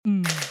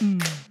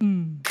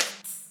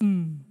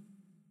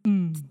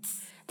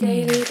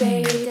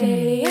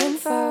Daily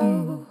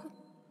info.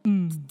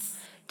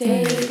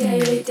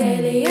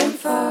 Daily info. Daily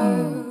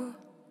info.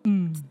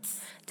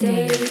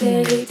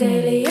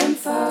 Daily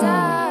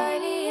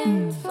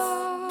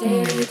info.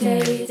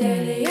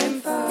 Daily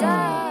info.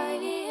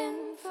 Daily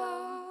info.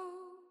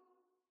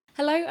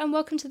 Hello and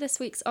welcome to this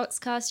week's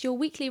Oxcast, your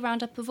weekly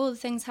roundup of all the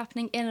things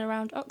happening in and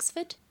around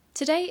Oxford.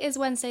 Today is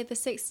Wednesday the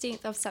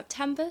 16th of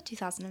September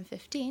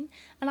 2015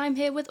 and I'm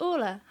here with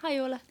Orla. Hi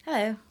Orla.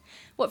 Hello.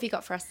 What have you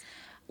got for us?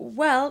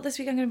 Well, this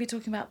week I'm going to be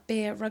talking about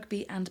beer,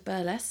 rugby and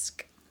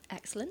burlesque.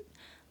 Excellent.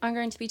 I'm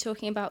going to be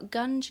talking about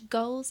gunge,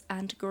 goals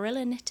and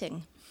gorilla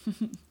knitting.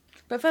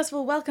 But first of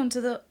all, welcome to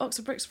the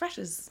Oxford Bricks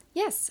Freshers.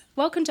 Yes,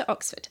 welcome to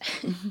Oxford.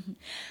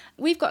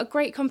 We've got a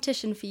great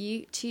competition for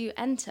you to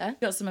enter. We've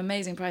got some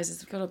amazing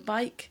prizes. We've got a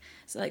bike,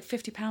 so like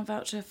 £50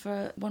 voucher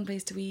for one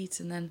place to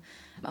eat, and then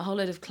a whole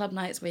load of club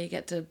nights where you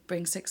get to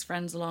bring 6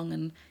 friends along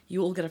and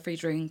you all get a free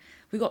drink.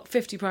 We've got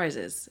 50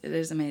 prizes. It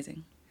is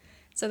amazing.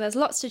 So there's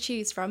lots to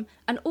choose from,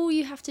 and all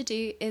you have to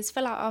do is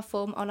fill out our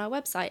form on our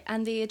website,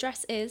 and the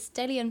address is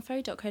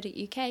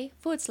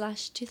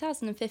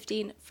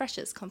dailyinfo.co.uk/2015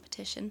 Freshers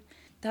Competition.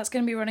 That's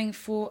going to be running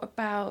for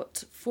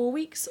about 4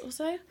 weeks or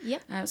so.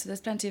 Yep. So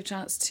there's plenty of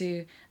chance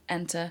to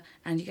enter,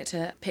 and you get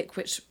to pick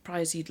which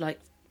prize you'd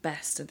like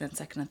best, and then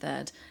second and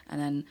third,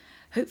 and then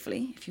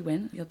hopefully, if you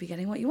win, you'll be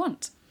getting what you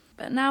want.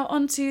 But now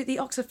on to the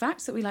Oxford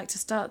facts that we like to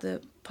start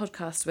the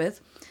podcast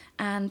with.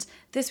 And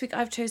this week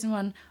I've chosen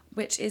one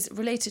which is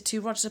related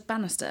to Roger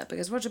Bannister,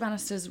 because Roger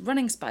Bannister's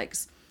running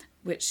spikes,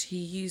 which he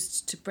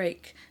used to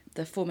break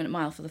the 4-minute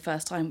mile for the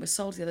first time, was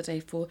sold the other day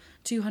for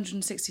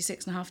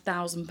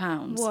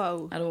 £266,500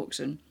 Whoa. at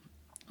auction,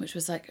 which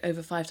was like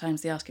over 5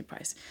 times the asking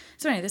price.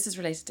 So anyway, this is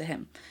related to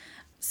him.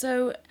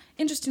 So,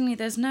 interestingly,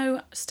 there's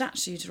no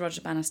statue to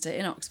Roger Bannister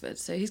in Oxford.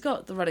 So he's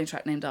got the running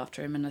track named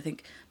after him, and I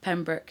think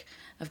Pembroke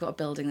have got a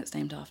building that's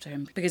named after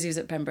him because he was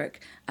at Pembroke.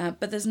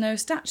 But there's no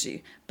statue.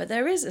 But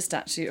there is a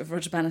statue of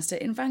Roger Bannister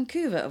in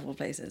Vancouver, of all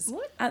places.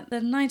 What? At the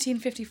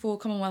 1954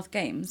 Commonwealth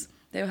Games,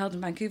 they were held in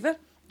Vancouver,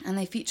 and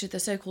they featured the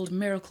so-called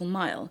Miracle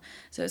Mile.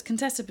 So it was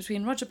contested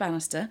between Roger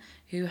Bannister,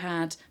 who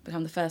had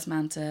become the first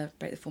man to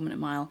break the 4-minute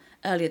mile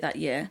earlier that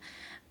year,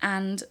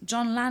 and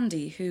John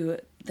Landy, who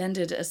then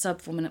did a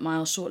sub 4-minute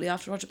mile shortly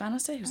after Roger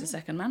Bannister, who was the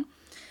second man.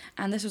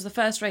 And this was the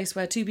first race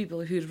where 2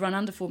 people who'd run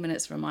under 4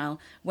 minutes for a mile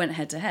went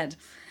head-to-head.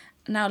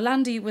 Now,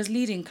 Landy was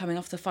leading coming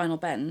off the final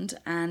bend,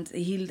 and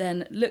he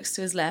then looks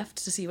to his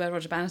left to see where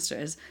Roger Bannister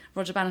is.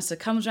 Roger Bannister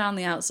comes round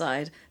the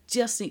outside,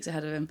 just sneaks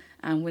ahead of him,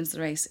 and wins the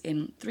race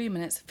in 3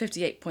 minutes,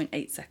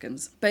 58.8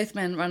 seconds. Both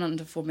men ran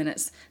under 4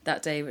 minutes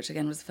that day, which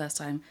again was the first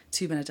time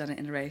 2 men had done it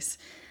in a race,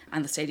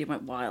 and the stadium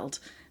went wild.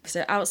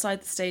 So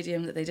outside the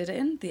stadium that they did it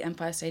in, the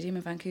Empire Stadium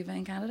in Vancouver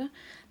in Canada,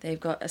 they've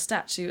got a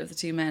statue of the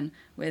 2 men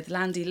with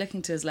Landy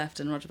looking to his left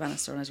and Roger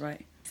Bannister on his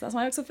right. So that's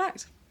my Oxford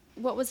fact.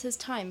 What was his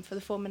time for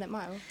the 4-minute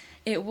mile?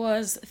 It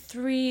was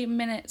 3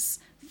 minutes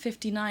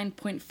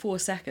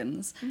 59.4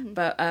 seconds.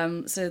 But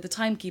so the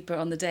timekeeper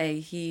on the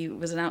day, he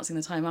was announcing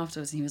the time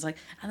afterwards, and he was like,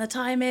 and the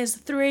time is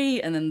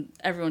 3, and then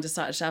everyone just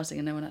started shouting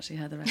and no one actually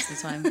heard the rest of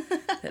the time. They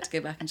had to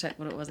go back and check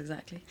what it was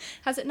exactly.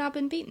 Has it now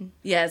been beaten?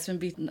 Yeah, it's been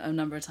beaten a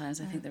number of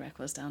times. I think the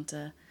record's down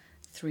to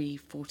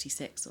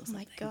 3:46 or something.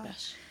 My gosh.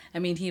 But, I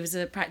mean, he was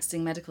a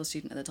practicing medical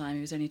student at the time.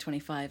 He was only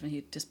 25 and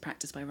he just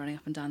practiced by running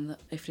up and down the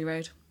Iffley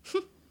Road.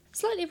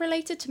 Slightly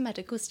related to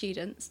medical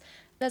students,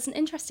 there's an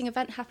interesting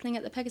event happening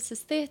at the Pegasus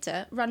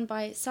Theatre run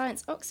by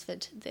Science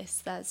Oxford this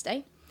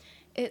Thursday.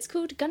 It's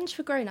called Gunge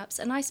for Grown-Ups,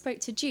 and I spoke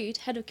to Jude,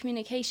 Head of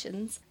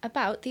Communications,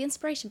 about the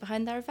inspiration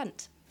behind their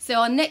event. So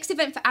our next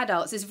event for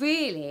adults is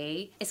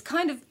it's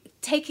kind of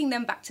taking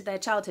them back to their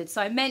childhood.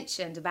 So I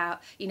mentioned about,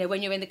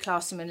 when you're in the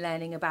classroom and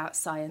learning about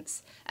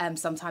science,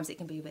 sometimes it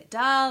can be a bit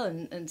dull,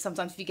 and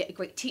sometimes if you get a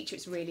great teacher,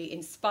 it's really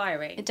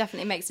inspiring. It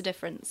definitely makes a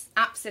difference.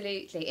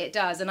 Absolutely, it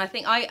does. And I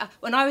think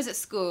when I was at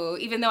school,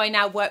 even though I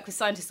now work with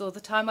scientists all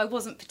the time, I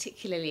wasn't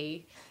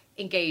particularly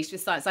engaged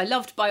with science. I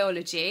loved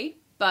biology,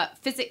 but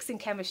physics and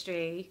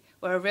chemistry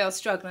were a real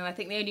struggle, and I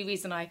think the only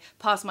reason I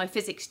passed my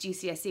physics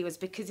GCSE was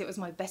because it was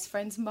my best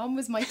friend's mum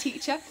was my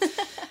teacher.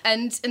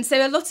 and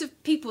so a lot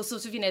of people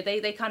sort of,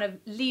 they kind of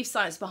leave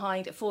science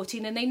behind at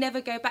 14 and they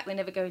never go back, they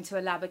never go into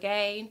a lab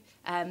again,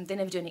 they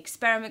never do any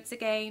experiments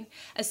again.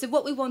 And so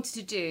what we wanted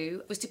to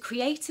do was to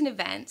create an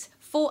event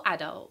for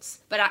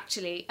adults, but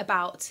actually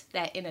about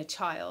their inner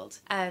child.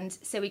 And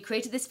so we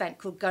created this event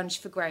called Gunge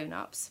for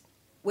Grown-Ups,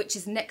 which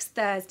is next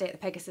Thursday at the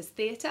Pegasus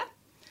Theatre,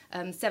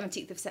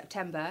 17th of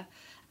September.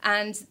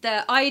 And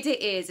the idea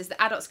is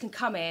that adults can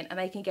come in and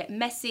they can get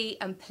messy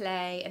and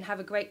play and have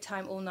a great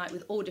time all night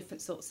with all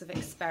different sorts of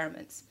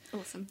experiments.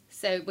 Awesome.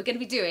 So we're going to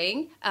be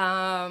doing,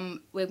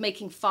 we're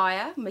making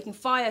fire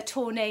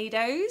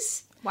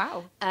tornadoes.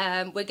 Wow.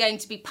 We're going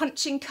to be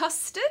punching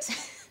custard,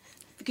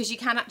 because you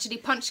can actually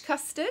punch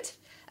custard.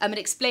 And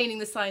explaining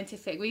the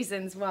scientific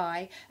reasons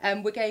why.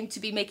 We're going to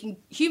be making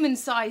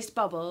human-sized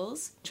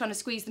bubbles, trying to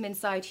squeeze them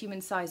inside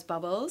human-sized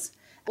bubbles.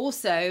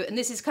 Also, and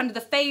this is kind of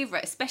the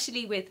favourite,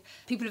 especially with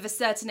people of a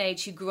certain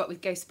age who grew up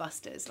with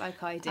Ghostbusters,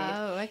 like I did.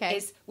 Oh, okay.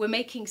 Is we're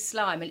making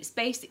slime, and it's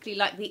basically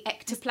like the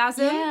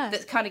ectoplasm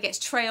that kind of gets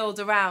trailed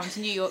around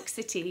New York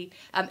City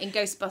in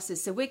Ghostbusters.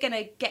 So we're going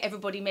to get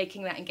everybody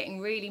making that and getting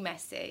really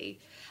messy.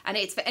 And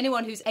it's for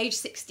anyone who's age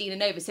 16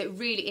 and over, so it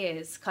really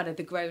is kind of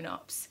the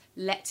grown-ups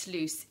let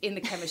loose in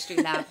the chemistry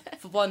lab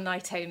for one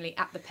night only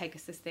at the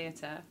Pegasus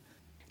Theatre.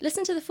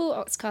 Listen to the full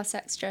Oxcast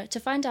Extra to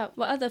find out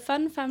what other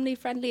fun,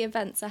 family-friendly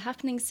events are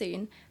happening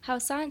soon, how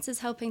science is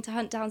helping to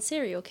hunt down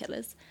serial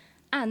killers,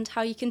 and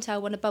how you can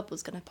tell when a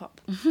bubble's going to pop.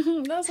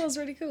 That sounds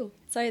really cool.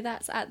 So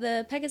that's at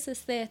the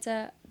Pegasus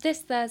Theatre this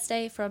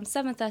Thursday from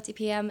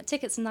 7:30pm.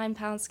 Tickets are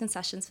 £9,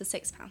 concessions for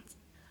 £6.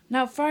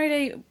 Now,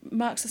 Friday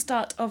marks the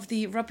start of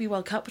the Rugby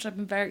World Cup, which I've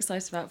been very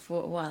excited about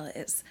for a while.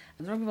 It's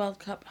the Rugby World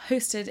Cup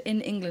hosted in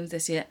England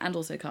this year and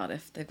also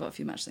Cardiff. They've got a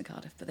few matches in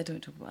Cardiff, but they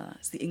don't talk about that.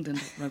 It's the England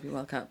Rugby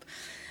World Cup.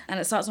 And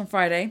it starts on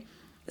Friday.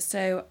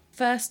 So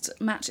first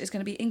match is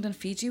going to be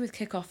England-Fiji with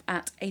kick-off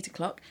at 8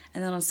 o'clock.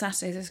 And then on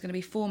Saturday, there's going to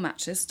be 4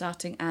 matches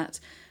starting at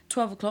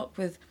 12 o'clock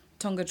with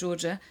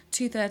Tonga-Georgia.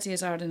 2:30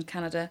 is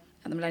Ireland-Canada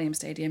at the Millennium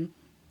Stadium.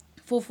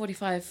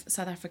 4:45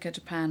 South Africa,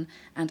 Japan,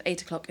 and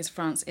 8 o'clock is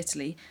France,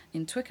 Italy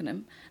in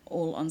Twickenham,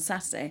 all on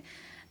Saturday.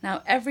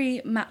 Now,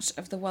 every match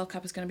of the World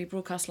Cup is going to be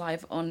broadcast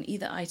live on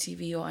either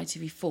ITV or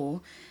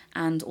ITV4,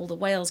 and all the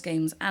Wales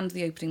games and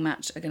the opening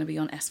match are going to be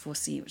on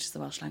S4C, which is the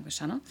Welsh language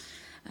channel.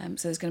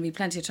 So there's going to be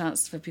plenty of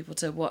chance for people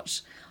to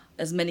watch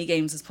as many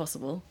games as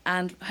possible,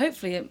 and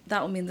hopefully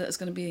that will mean that it's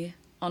going to be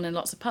on in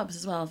lots of pubs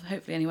as well.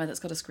 Hopefully anywhere that's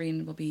got a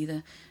screen will be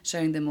either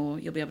showing them or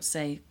you'll be able to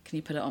say, can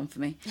you put it on for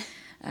me,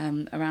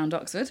 around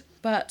Oxford.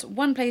 But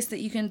one place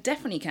that you can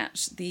definitely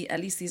catch at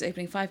least these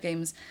opening 5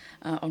 games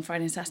on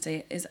Friday and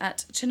Saturday is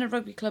at Chinna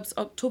Rugby Club's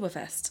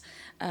Oktoberfest.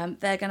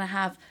 They're going to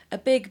have a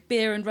big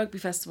beer and rugby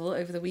festival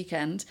over the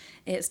weekend.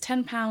 It's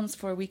 £10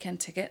 for a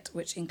weekend ticket,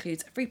 which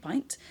includes a free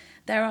pint.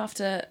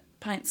 Thereafter,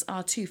 pints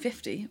are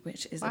 $2.50,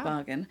 which is a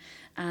bargain,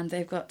 and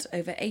they've got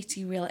over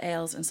 80 real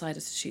ales and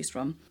ciders to choose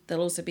from.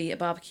 There'll also be a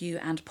barbecue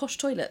and posh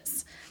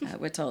toilets,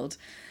 we're told.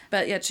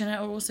 But yeah, Chinna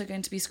are also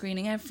going to be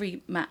screening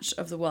every match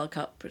of the World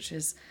Cup, which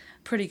is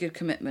pretty good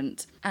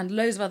commitment. And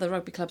loads of other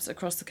rugby clubs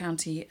across the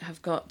county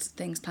have got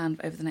things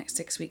planned over the next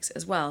 6 weeks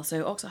as well.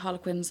 So Oxford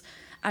Harlequins,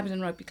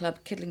 Abingdon Rugby Club,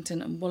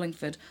 Kidlington and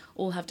Wallingford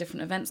all have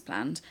different events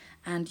planned,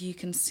 and you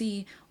can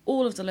see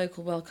all of the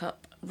local World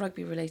Cup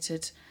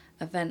rugby-related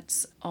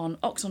events on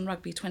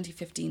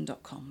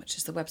oxonrugby2015.com, which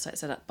is the website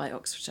set up by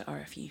Oxfordshire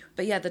RFU.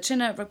 But yeah, the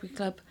Chinna Rugby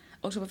Club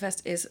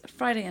Oktoberfest is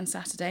Friday and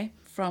Saturday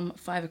from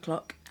 5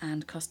 o'clock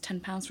and costs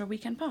 £10 for a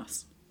weekend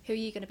pass. Who are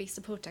you going to be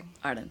supporting?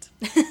 Ireland.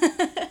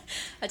 I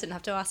didn't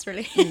have to ask,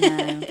 really.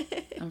 No,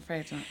 I'm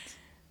afraid not.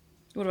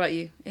 What about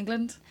you?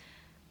 England?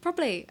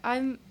 Probably.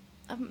 I've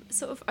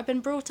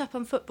been brought up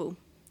on football,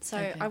 so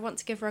Okay. I want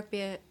to give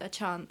rugby a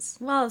chance.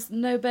 Well, it's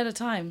no better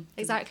time.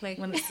 Exactly.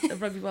 When it's the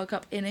Rugby World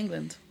Cup in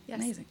England.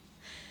 Yes. Amazing.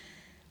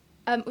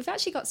 We've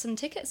actually got some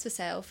tickets for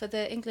sale for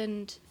the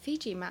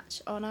England-Fiji match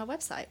on our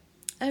website.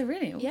 Oh,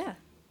 really? Yeah.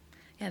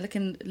 Yeah,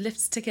 looking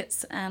lifts,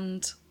 tickets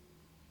and...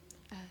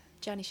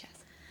 Journey shares.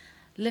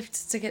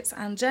 Lift tickets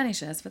and journey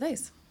shares for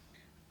those.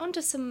 On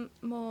to some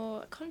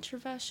more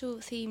controversial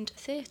themed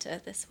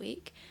theatre this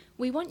week.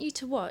 We Want You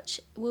to Watch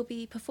will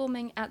be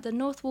performing at the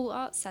North Wall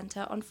Arts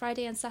Centre on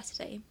Friday and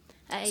Saturday.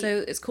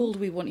 So it's called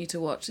We Want You to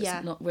Watch. It's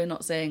Yeah. we're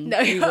not saying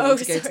No, we want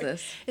you to go to sorry.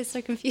 this. It's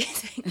so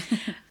confusing.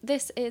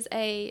 This is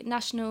a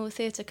National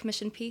Theatre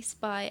Commission piece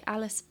by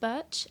Alice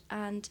Birch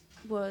and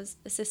was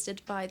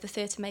assisted by the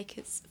theatre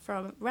makers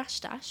from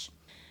Rashdash.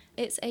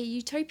 It's a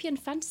utopian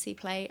fantasy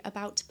play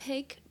about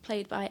Pig,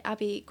 played by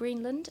Abby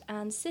Greenland,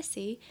 and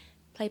Sissy,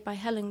 played by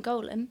Helen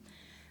Golem,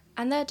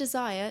 and their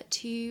desire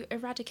to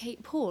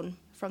eradicate porn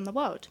from the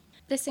world.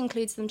 This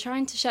includes them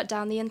trying to shut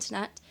down the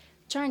internet,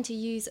 trying to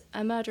use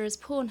a murderer's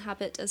porn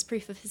habit as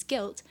proof of his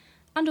guilt,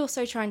 and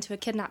also trying to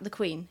kidnap the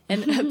Queen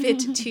in a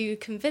bid to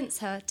convince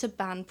her to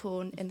ban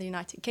porn in the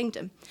United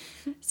Kingdom.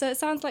 So it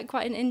sounds like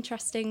quite an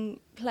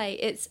interesting play.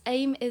 Its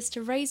aim is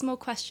to raise more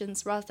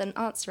questions rather than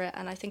answer it,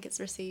 and I think it's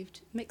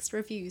received mixed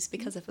reviews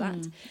because of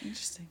that.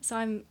 Interesting. So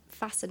I'm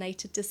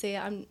fascinated to see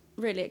it. I'm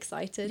really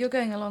excited. You're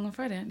going along on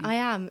Friday, aren't you? I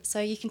am, so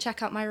you can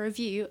check out my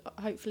review,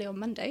 hopefully on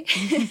Monday,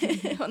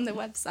 on the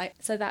website.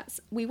 So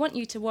that's We Want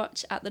You to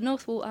Watch at the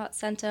North Wall Arts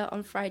Centre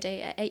on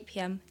Friday at 8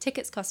 p.m.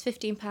 Tickets cost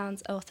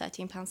 £15 or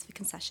 £13 for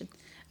concession.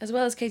 As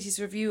well as Katie's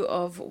review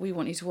of We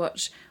Want You to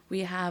Watch,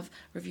 we have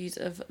reviews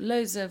of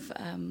loads of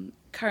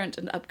current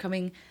and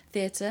upcoming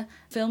theatre,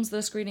 films that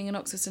are screening in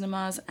Oxford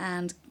cinemas,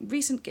 and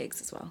recent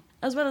gigs as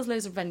well as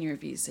loads of venue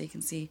reviews, so you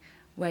can see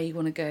where you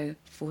want to go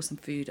for some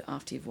food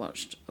after you've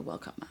watched a World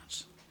Cup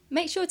match.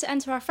 Make sure to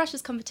enter our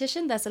Freshers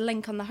competition. There's a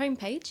link on the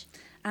homepage.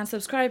 And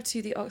subscribe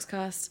to the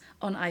Oxcast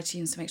on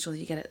iTunes to make sure that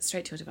you get it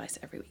straight to your device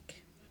every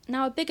week.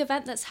 Now, a big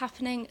event that's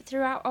happening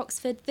throughout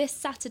Oxford this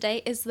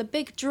Saturday is the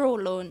Big Draw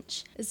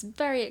launch. It's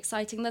very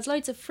exciting. There's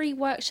loads of free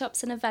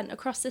workshops and events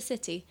across the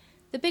city.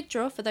 The Big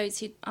Draw, for those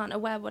who aren't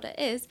aware what it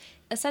is,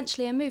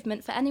 essentially a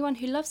movement for anyone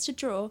who loves to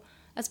draw,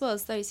 as well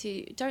as those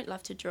who don't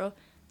love to draw,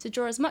 to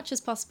draw as much as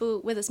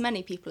possible with as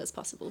many people as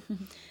possible.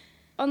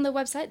 On the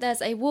website,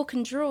 there's a walk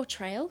and draw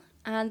trail,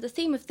 and the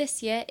theme of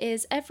this year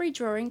is Every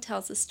Drawing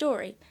Tells a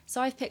Story.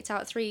 So I've picked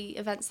out 3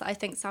 events that I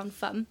think sound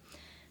fun.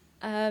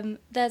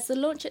 There's the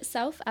launch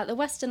itself at the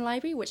Western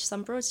Library, which is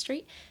on Broad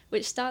Street,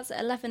 which starts at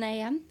 11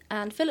 a.m.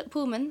 And Philip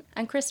Pullman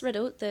and Chris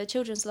Riddle, the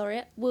Children's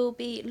Laureate, will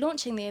be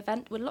launching the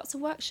event with lots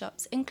of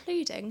workshops,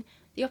 including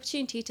the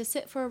opportunity to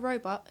sit for a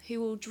robot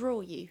who will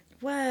draw you.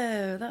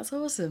 Whoa, that's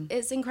awesome.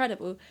 It's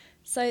incredible.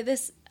 So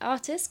this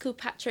artist called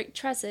Patrick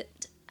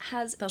Trezett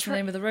has... That's the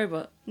name of the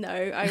robot? No,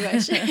 I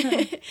wish.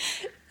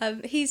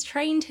 He's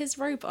trained his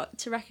robot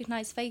to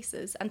recognise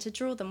faces and to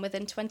draw them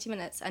within 20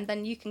 minutes, and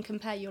then you can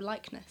compare your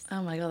likeness.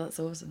 Oh my god, that's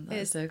awesome. That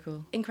is so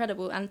cool.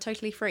 Incredible and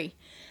totally free.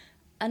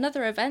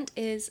 Another event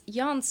is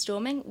yarn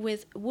storming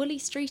with woolly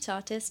street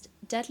artist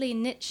Deadly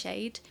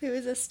Knitshade, who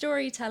is a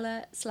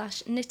storyteller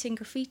 / knitting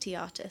graffiti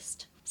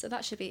artist. So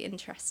that should be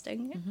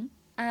interesting. Mm-hmm.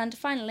 And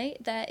finally,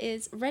 there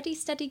is Ready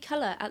Steady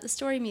Colour at the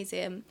Story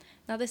Museum.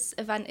 Now this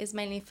event is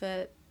mainly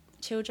for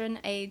children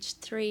aged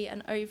 3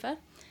 and over.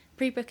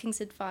 Pre-booking's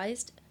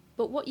advised,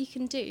 but what you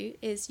can do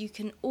is you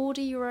can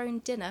order your own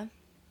dinner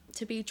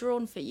to be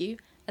drawn for you,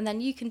 and then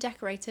you can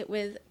decorate it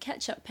with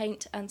ketchup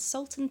paint and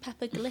salt and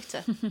pepper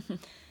glitter.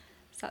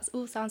 So that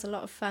all sounds a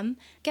lot of fun.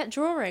 Get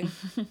drawing.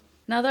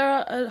 Now, there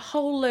are a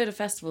whole load of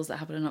festivals that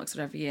happen in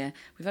Oxford every year.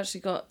 We've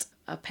actually got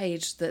a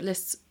page that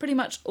lists pretty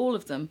much all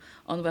of them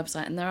on the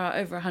website, and there are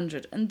over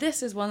 100. And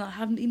this is one that I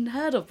haven't even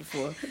heard of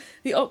before.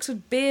 The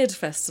Oxford Beard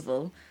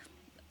Festival,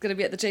 going to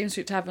be at the James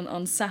Street Tavern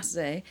on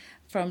Saturday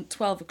from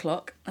 12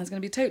 o'clock, and it's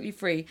going to be totally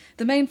free.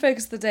 The main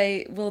focus of the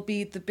day will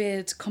be the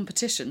beard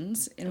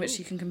competitions, in which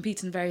you can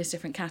compete in various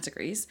different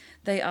categories.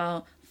 They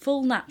are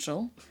full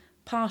natural,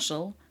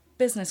 partial,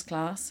 business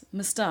class,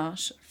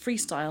 moustache,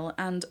 freestyle,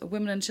 and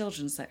women and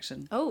children's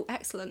section. Oh,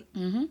 excellent.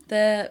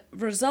 The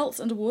results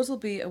and awards will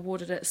be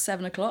awarded at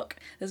 7 o'clock.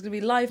 There's going to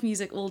be live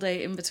music all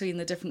day in between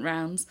the different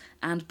rounds,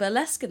 and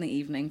burlesque in the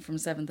evening from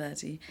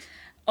 7:30.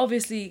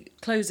 Obviously,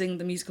 closing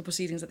the musical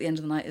proceedings at the end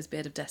of the night is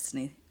Beard of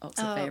Destiny,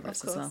 Oxford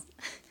favourites as well.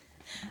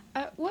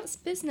 What's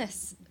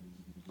business?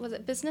 Was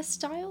it business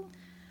style?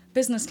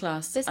 Business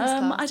class. Business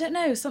class. I don't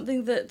know,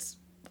 something that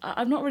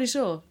I'm not really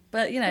sure,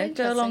 but go along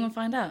Interesting. and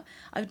find out.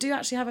 I do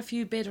actually have a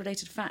few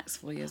beard-related facts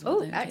for you as well, Oh,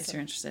 though, in case excellent.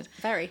 you're interested.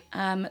 Very.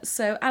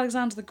 So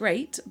Alexander the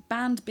Great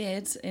banned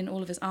beards in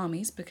all of his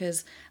armies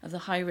because of the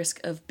high risk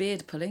of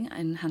beard pulling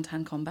in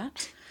hand-to-hand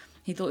combat.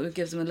 He thought it would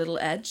give them a little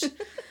edge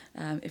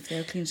if they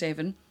were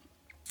clean-shaven.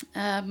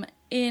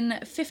 In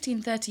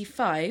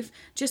 1535,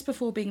 just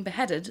before being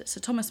beheaded, Sir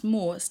Thomas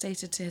More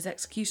stated to his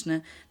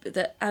executioner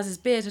that as his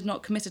beard had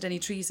not committed any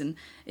treason,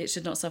 it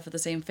should not suffer the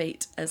same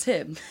fate as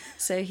him.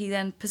 So he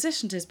then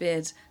positioned his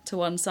beard to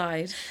one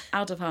side,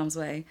 out of harm's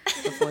way,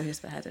 before he was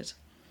beheaded.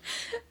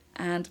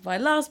 And my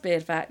last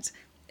beard fact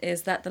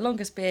is that the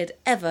longest beard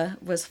ever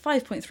was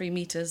 5.3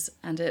 metres,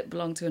 and it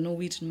belonged to a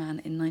Norwegian man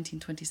in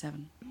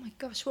 1927. Oh my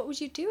gosh, what would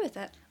you do with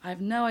it? I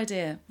have no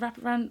idea. Wrap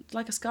it around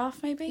like a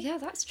scarf, maybe? Yeah,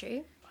 that's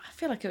true. I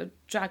feel like it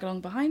would drag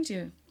along behind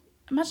you.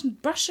 Imagine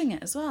brushing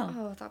it as well.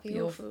 Oh, that'd be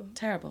awful.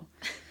 Terrible.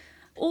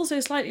 Also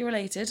slightly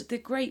related, the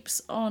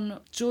Grapes on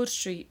George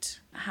Street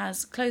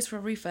has closed for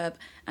a refurb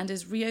and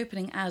is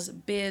reopening as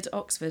Beard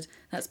Oxford.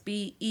 That's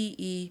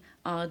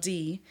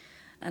BEERD.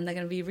 And they're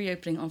going to be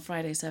reopening on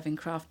Friday, serving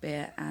craft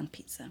beer and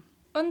pizza.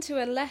 On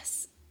to a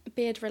less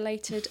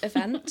beard-related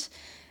event.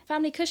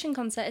 Family Cushion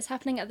Concert is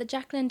happening at the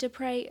Jacqueline du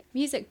Pré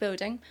Music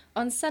Building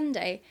on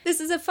Sunday. This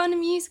is a fun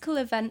musical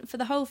event for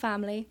the whole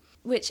family,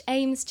 which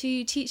aims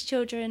to teach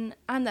children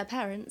and their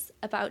parents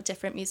about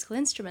different musical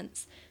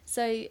instruments.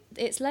 So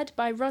it's led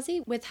by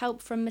Rosie with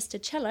help from Mr.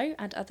 Cello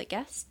and other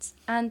guests,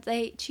 and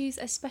they choose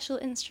a special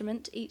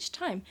instrument each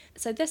time.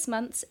 So this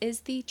month's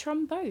is the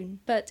trombone,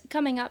 but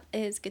coming up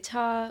is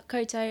guitar,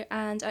 koto,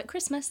 and at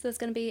Christmas there's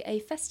going to be a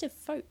festive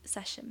folk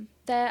session.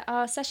 There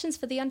are sessions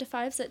for the under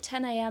 5s at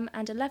 10 a.m.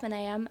 and 11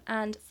 a.m.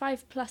 and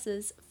 5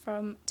 pluses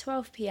from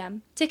 12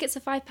 p.m. Tickets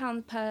are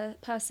 £5 per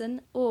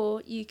person,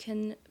 or you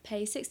can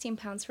pay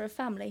 £16 for a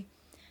family.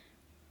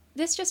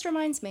 This just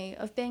reminds me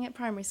of being at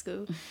primary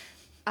school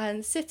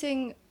and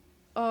sitting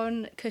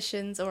on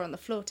cushions, or on the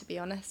floor to be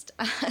honest,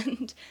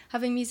 and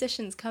having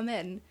musicians come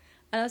in.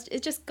 And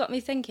it just got me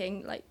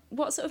thinking, like,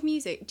 what sort of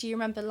music do you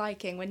remember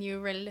liking when you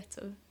were really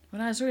little?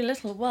 When I was really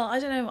little, well, I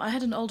don't know, I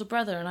had an older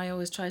brother and I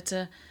always tried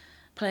to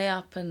play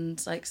up and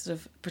sort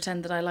of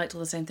pretend that I liked all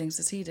the same things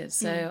as he did.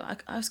 So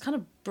I was kind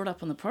of brought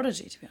up on the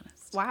Prodigy, to be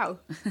honest. Wow,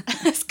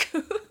 that's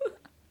cool.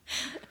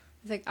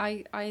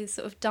 I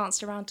sort of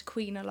danced around to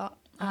Queen a lot.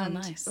 And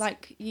nice.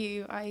 like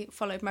you, I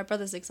followed my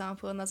brother's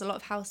example, and there's a lot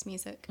of house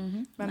music.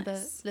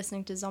 Remember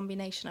listening to Zombie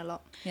Nation a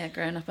lot. Yeah,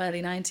 growing up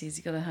early 90s,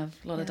 you got to have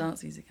a lot of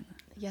dance music in there.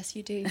 Yes,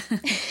 you do.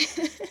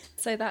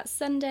 So that's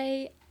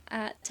Sunday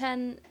at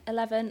 10,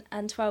 11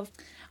 and 12.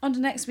 On to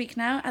next week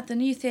now. At the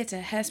New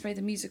Theatre, Hairspray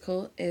the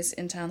Musical is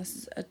in town. This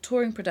is a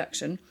touring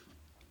production.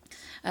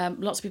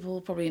 Lots of people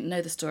will probably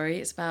know the story.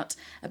 It's about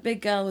a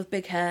big girl with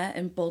big hair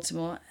in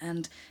Baltimore,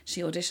 and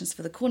she auditions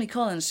for the Corny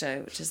Collins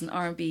Show, which is an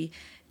R&B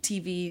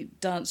TV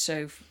dance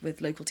show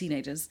with local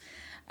teenagers.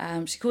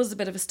 She causes a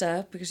bit of a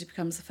stir because she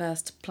becomes the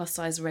first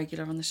plus-size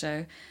regular on the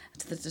show,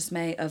 to the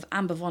dismay of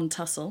Amber Von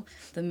Tussle,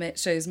 the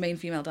show's main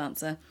female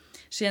dancer.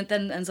 She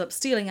then ends up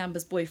stealing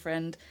Amber's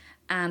boyfriend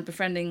and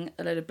befriending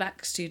a load of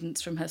black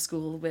students from her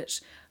school,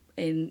 which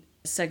in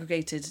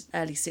segregated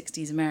early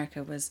 60s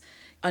America was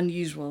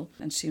unusual,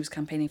 and she was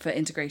campaigning for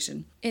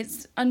integration.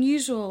 It's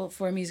unusual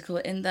for a musical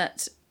in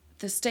that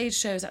the stage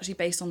show is actually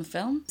based on the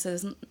film. So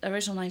there's an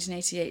original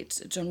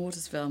 1988 John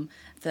Waters film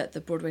that the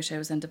Broadway show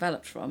was then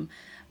developed from.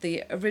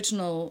 The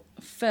original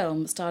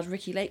film starred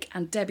Ricki Lake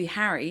and Debbie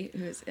Harry,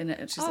 who is in it,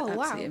 and she's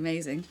absolutely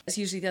amazing. It's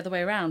usually the other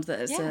way around,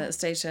 that it's a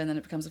stage show and then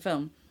it becomes a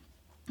film.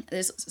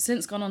 It's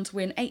since gone on to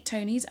win 8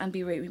 Tonys and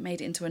be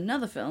remade into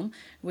another film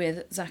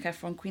with Zac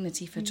Efron, Queen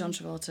Latifah, John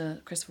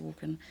Travolta, Christopher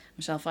Walken,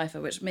 Michelle Pfeiffer,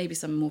 which maybe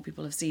some more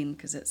people have seen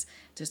because it's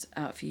just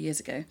out a few years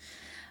ago.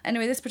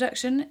 Anyway, this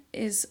production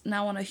is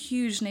now on a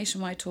huge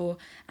nationwide tour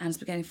and is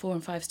getting 4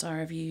 and 5 star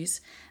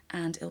reviews,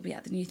 and it'll be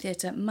at the New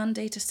Theatre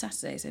Monday to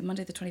Saturday, so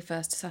Monday the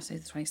 21st to Saturday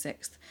the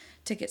 26th.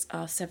 Tickets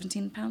are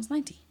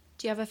 £17.90. Do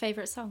you have a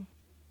favourite song?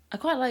 I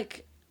quite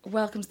like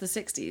Welcome to the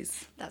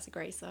 60s. That's a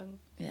great song.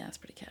 Yeah, it's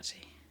pretty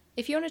catchy.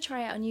 If you want to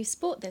try out a new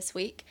sport this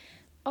week,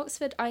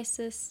 Oxford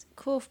ISIS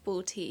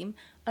korfball team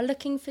are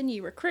looking for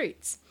new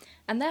recruits,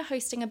 and they're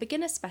hosting a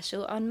beginner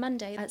special on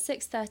Monday at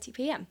 6:30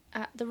 p.m.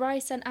 at the Rye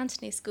St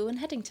Anthony School in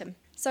Headington.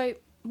 So,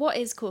 what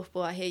is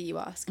korfball, I hear you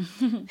ask?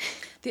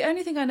 The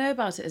only thing I know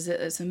about it is that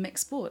it's a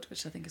mixed sport,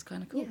 which I think is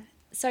kind of cool. Yeah.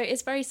 So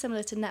it's very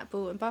similar to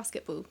netball and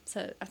basketball,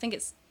 so I think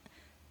it's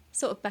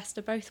sort of best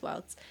of both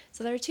worlds.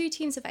 So there are 2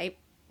 teams of 8,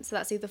 so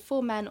that's either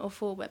 4 men or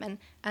 4 women,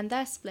 and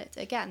they're split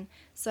again.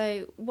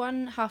 So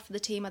one half of the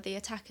team are the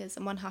attackers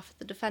and one half of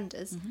the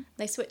defenders.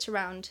 They switch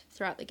around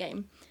throughout the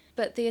game.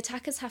 But the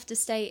attackers have to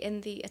stay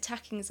in the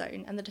attacking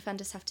zone and the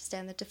defenders have to stay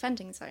in the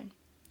defending zone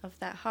of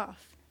their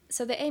half.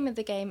 So the aim of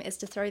the game is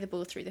to throw the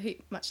ball through the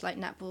hoop, much like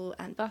netball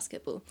and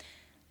basketball.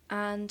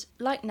 And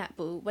like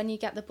netball, when you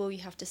get the ball you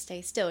have to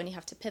stay still and you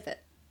have to pivot,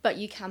 but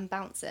you can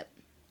bounce it.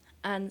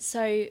 And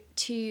so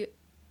to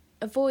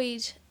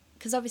avoid,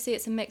 because obviously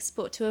it's a mixed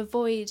sport, to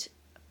avoid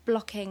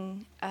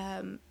blocking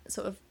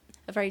sort of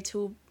a very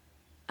tall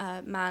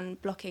man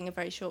blocking a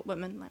very short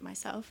woman like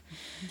myself,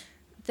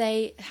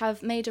 they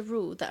have made a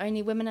rule that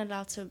only women are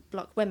allowed to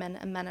block women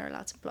and men are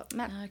allowed to block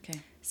men.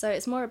 Okay. So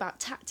it's more about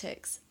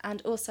tactics,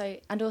 and also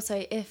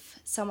if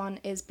someone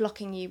is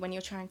blocking you when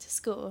you're trying to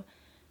score,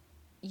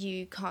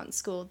 you can't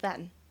score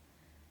then.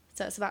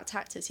 So it's about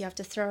tactics. You have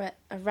to throw it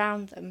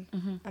around them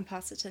and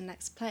pass it to the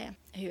next player,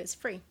 who is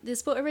free. The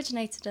sport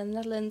originated in the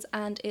Netherlands,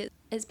 and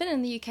it's been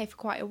in the UK for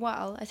quite a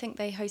while. I think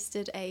they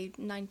hosted a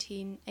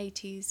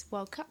 1980s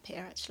World Cup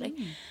here, actually.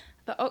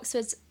 But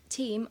Oxford's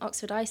team,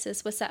 Oxford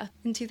ISIS, was set up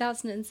in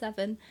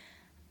 2007,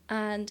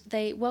 and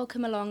they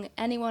welcome along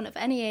anyone of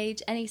any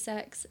age, any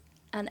sex,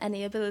 and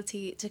any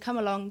ability to come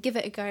along, give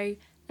it a go,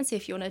 and see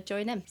if you want to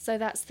join in. So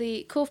that's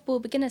the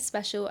Korfball Beginner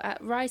Special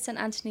at Rye St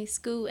Anthony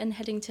School in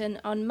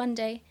Headington on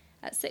Monday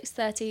at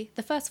 6:30.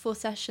 The first 4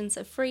 sessions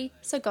are free,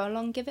 so go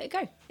along, give it a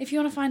go. If you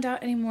want to find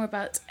out any more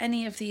about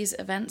any of these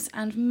events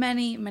and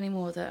many, many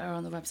more that are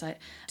on the website,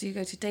 do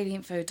go to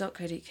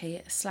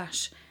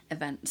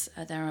dailyinfo.co.uk/events.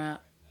 There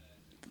are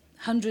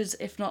hundreds,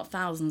 if not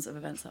thousands, of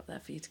events up there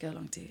for you to go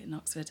along to in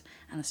Oxford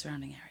and the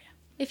surrounding area.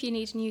 If you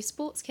need a new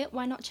sports kit,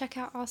 why not check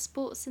out our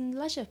Sports and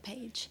Leisure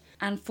page?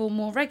 And for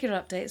more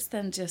regular updates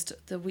than just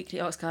the weekly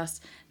Oxcast,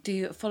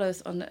 do follow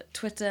us on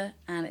Twitter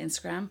and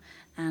Instagram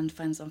and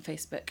find us on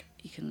Facebook.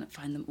 You can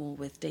find them all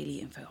with Daily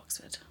Info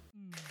Oxford.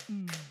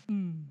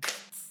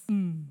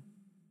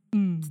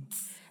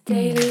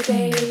 Daily,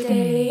 daily,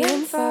 daily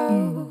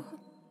info.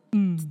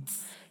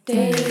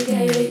 Daily,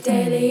 daily,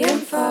 daily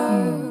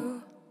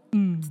info.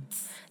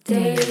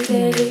 Daily,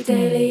 daily,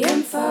 daily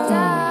info.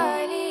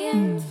 Daily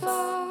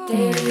info.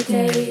 Daily,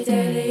 daily,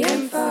 daily.